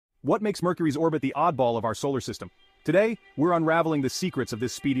What makes Mercury's orbit the oddball of our solar system? Today, we're unraveling the secrets of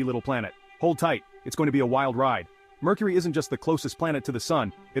this speedy little planet. Hold tight, it's going to be a wild ride. Mercury isn't just the closest planet to the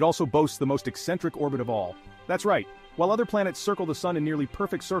Sun, it also boasts the most eccentric orbit of all. That's right, while other planets circle the Sun in nearly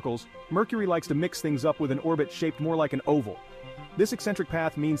perfect circles, Mercury likes to mix things up with an orbit shaped more like an oval. This eccentric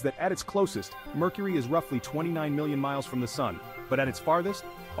path means that at its closest, Mercury is roughly 29 million miles from the Sun, but at its farthest,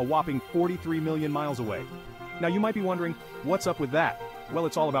 a whopping 43 million miles away. Now you might be wondering, what's up with that? Well,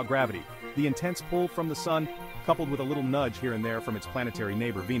 it's all about gravity. The intense pull from the Sun, coupled with a little nudge here and there from its planetary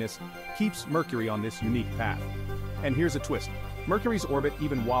neighbor Venus, keeps Mercury on this unique path. And here's a twist. Mercury's orbit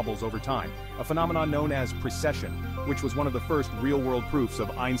even wobbles over time, a phenomenon known as precession, which was one of the first real-world proofs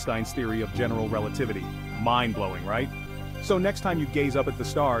of Einstein's theory of general relativity. Mind-blowing, right? So next time you gaze up at the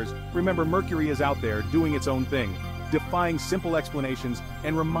stars, remember Mercury is out there doing its own thing, defying simple explanations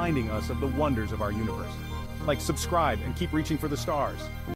and reminding us of the wonders of our universe. Like, subscribe and keep reaching for the stars.